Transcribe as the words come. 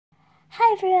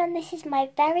Hi everyone, this is my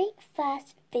very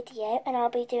first video and I'll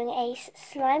be doing a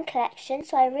slime collection,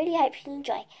 so I really hope you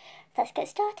enjoy. Let's get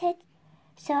started.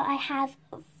 So I have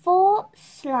 4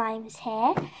 slimes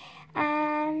here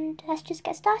and let's just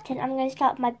get started. I'm going to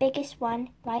start with my biggest one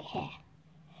right here.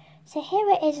 So here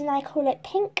it is, and I call it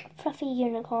Pink Fluffy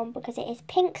Unicorn because it is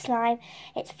pink slime,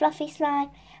 it's fluffy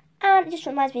slime, and it just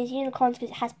reminds me of unicorns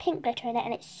because it has pink glitter in it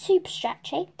and it's super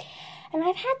stretchy. And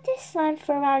I've had this slime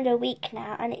for around a week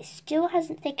now and it still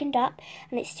hasn't thickened up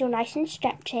and it's still nice and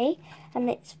stretchy and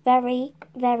it's very,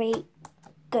 very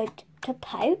good to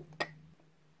poke.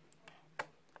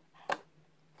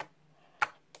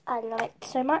 I love it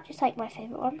so much, it's like my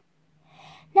favourite one.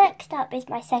 Next up is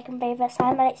my second favourite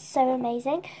slime, and it's so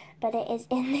amazing, but it is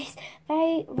in this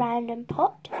very random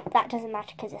pot. That doesn't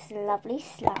matter because it's a lovely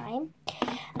slime.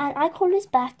 And I call this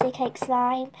birthday cake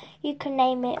slime. You can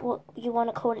name it what you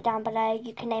want to call it down below.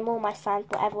 You can name all my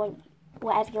slimes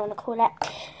whatever you want to call it.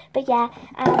 But yeah,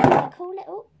 I call it,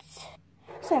 oops,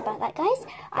 sorry about that guys.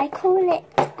 I call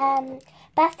it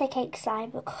birthday cake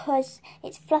slime because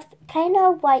it's plain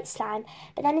old white slime,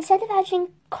 but then instead of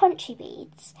adding crunchy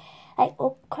beads,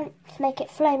 to make it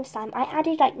flame slime, I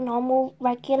added like normal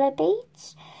regular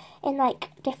beads in like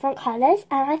different colours,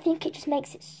 and I think it just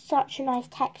makes it such a nice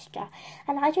texture,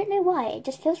 and I don't know why, it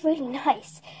just feels really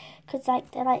nice because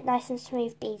like they're like nice and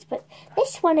smooth beads. But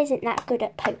this one isn't that good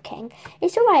at poking.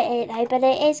 It's alright though, but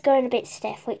it is going a bit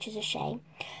stiff, which is a shame,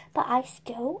 but I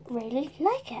still really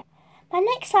like it. My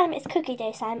next slime is cookie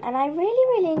dough slime, and I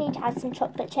really need to add some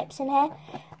chocolate chips in here,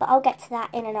 but I'll get to that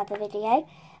in another video.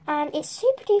 And it's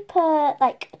super duper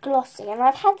like glossy, and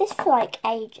I've had this for like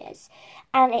ages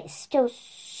and it's still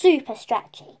super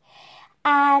stretchy,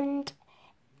 and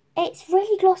it's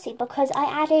really glossy because I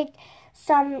added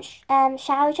some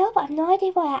shower gel, but I have no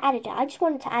idea why I added it. I just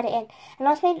wanted to add it in, and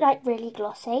I just made it like really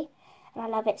glossy, and I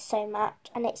love it so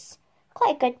much, and it's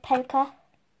quite a good poker.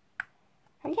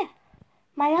 And yeah,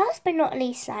 my last but not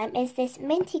least slime is this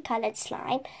minty coloured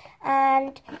slime,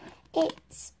 and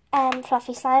it's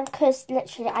fluffy slime because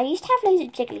literally I used to have loads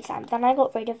of jiggly slime, then I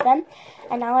got rid of them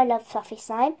and now I love fluffy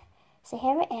slime. So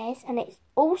here it is, and it's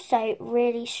also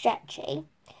really stretchy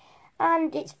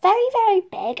and it's very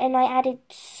big, and I added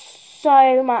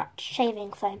so much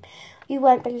shaving foam. You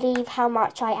won't believe how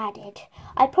much I added.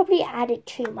 I probably added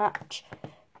too much,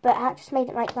 but that just made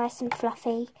it like nice and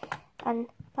fluffy and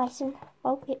nice, and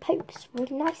well, it pokes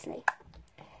really nicely.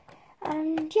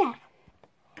 And yeah,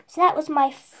 so that was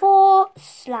my 4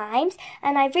 slimes,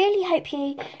 and I really hope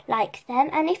you like them.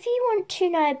 And if you want to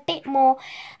know a bit more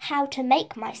how to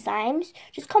make my slimes,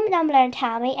 just comment down below and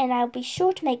tell me, and I'll be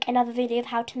sure to make another video of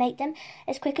how to make them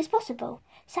as quick as possible.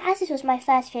 So as this was my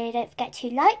first video, don't forget to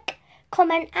like,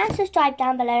 comment and subscribe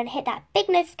down below and hit that big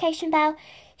notification bell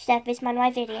so you never miss one of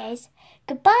my videos.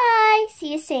 Goodbye,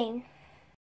 see you soon.